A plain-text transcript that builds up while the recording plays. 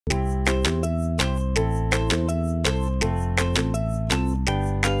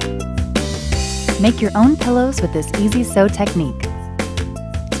Make your own pillows with this easy sew technique.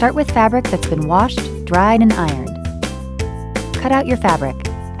 Start with fabric that's been washed, dried, and ironed. Cut out your fabric,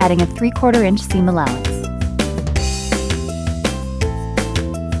 adding a 3/4 inch seam allowance.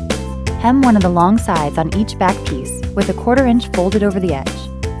 Hem one of the long sides on each back piece with a 1/4 inch folded over the edge.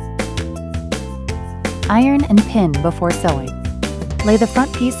 Iron and pin before sewing. Lay the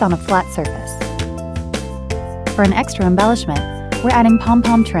front piece on a flat surface. For an extra embellishment, we're adding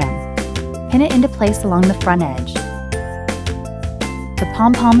pom-pom trim. Pin it into place along the front edge. The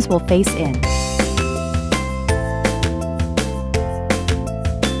pom-poms will face in.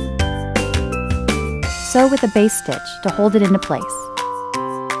 Sew with a base stitch to hold it into place.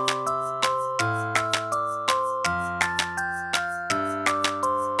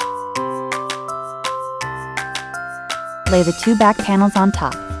 Lay the 2 back panels on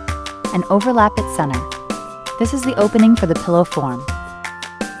top and overlap at center. This is the opening for the pillow form.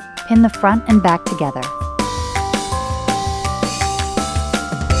 Pin the front and back together.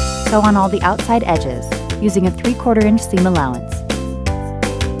 Sew on all the outside edges using a 3/4 inch seam allowance.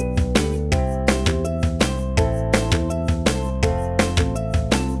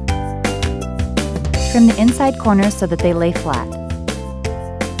 Trim the inside corners so that they lay flat.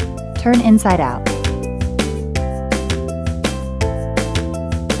 Turn inside out.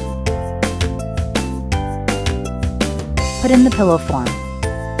 Put in the pillow form.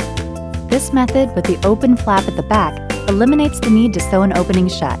 This method with the open flap at the back eliminates the need to sew an opening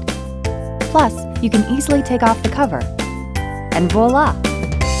shut. Plus, you can easily take off the cover. And voila!